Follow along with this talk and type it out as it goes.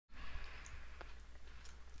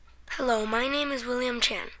Hello, my name is William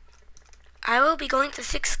Chan. I will be going to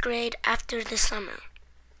 6th grade after the summer.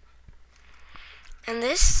 And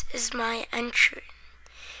this is my entry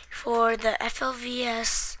for the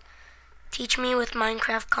Flvs Teach Me with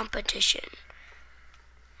Minecraft competition.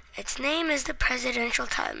 Its name is the Presidential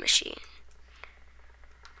Time Machine.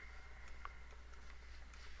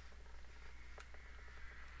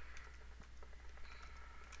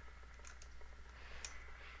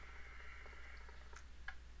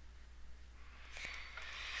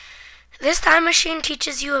 This time machine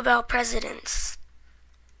teaches you about presidents.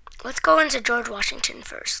 Let's go into George Washington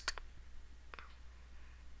first.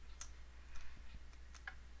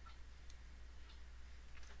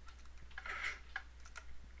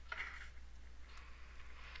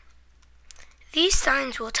 These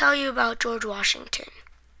signs will tell you about George Washington.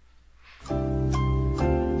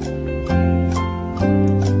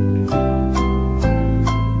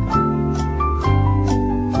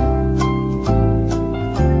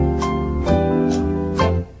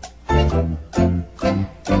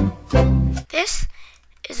 This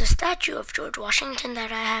is a statue of George Washington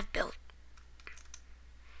that I have built.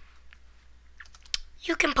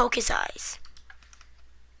 You can poke his eyes.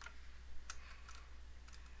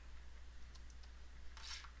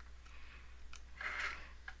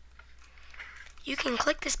 You can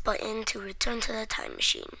click this button to return to the time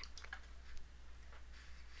machine.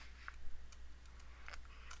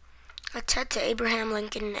 Let's head to Abraham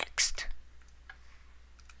Lincoln next.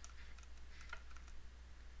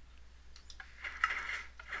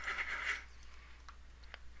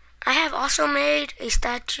 I have also made a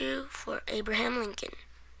statue for Abraham Lincoln.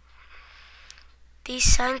 These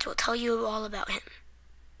signs will tell you all about him.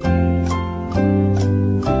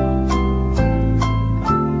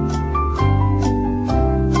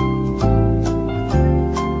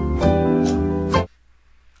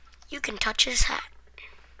 You can touch his hat.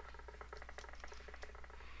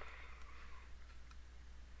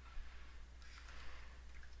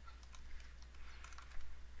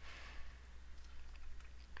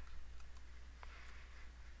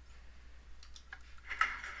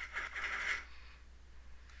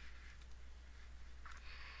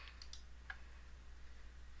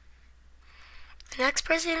 The next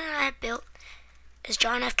president I have built is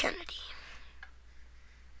John F. Kennedy.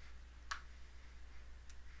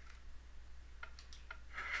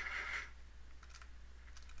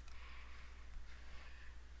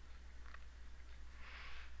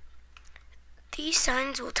 These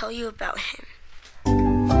signs will tell you about him.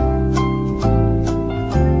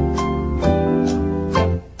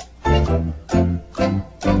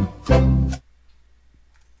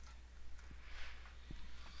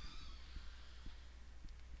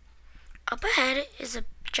 Up ahead is a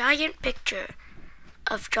giant picture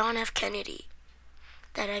of John F. Kennedy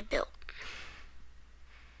that I built.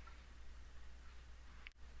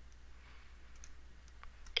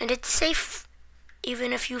 And it's safe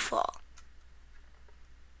even if you fall.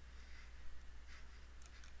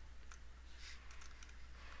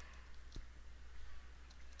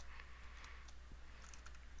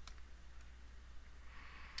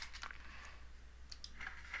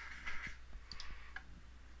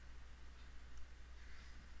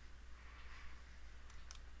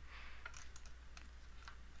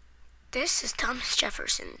 This is Thomas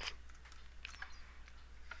Jefferson.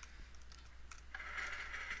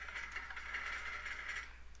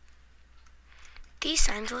 These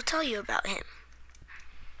signs will tell you about him.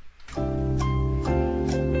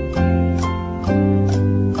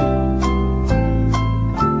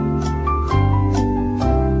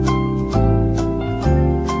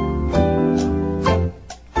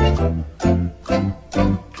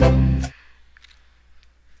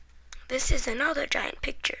 This is another giant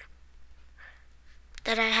picture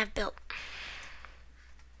that I have built.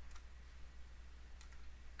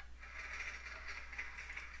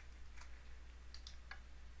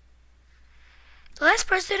 The last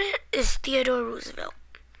president is Theodore Roosevelt.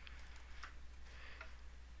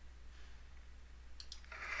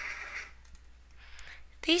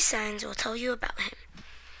 These signs will tell you about him.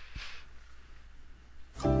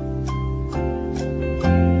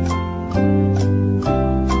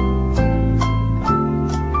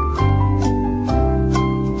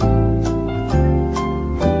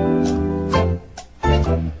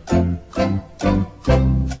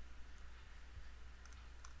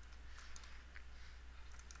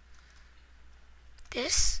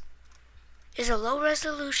 This is a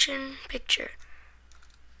low-resolution picture.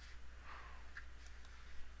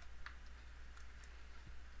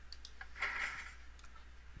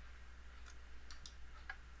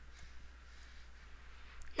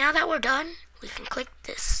 Now that we're done, we can click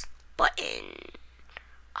this button.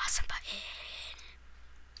 Awesome.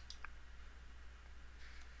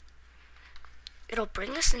 It'll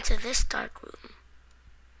bring us into this dark room.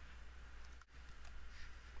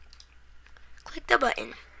 Click the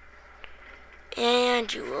button,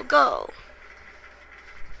 and you will go.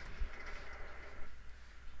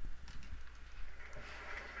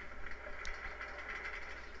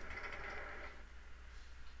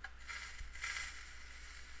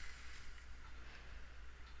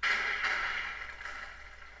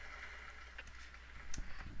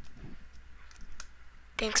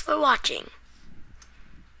 Thanks for watching.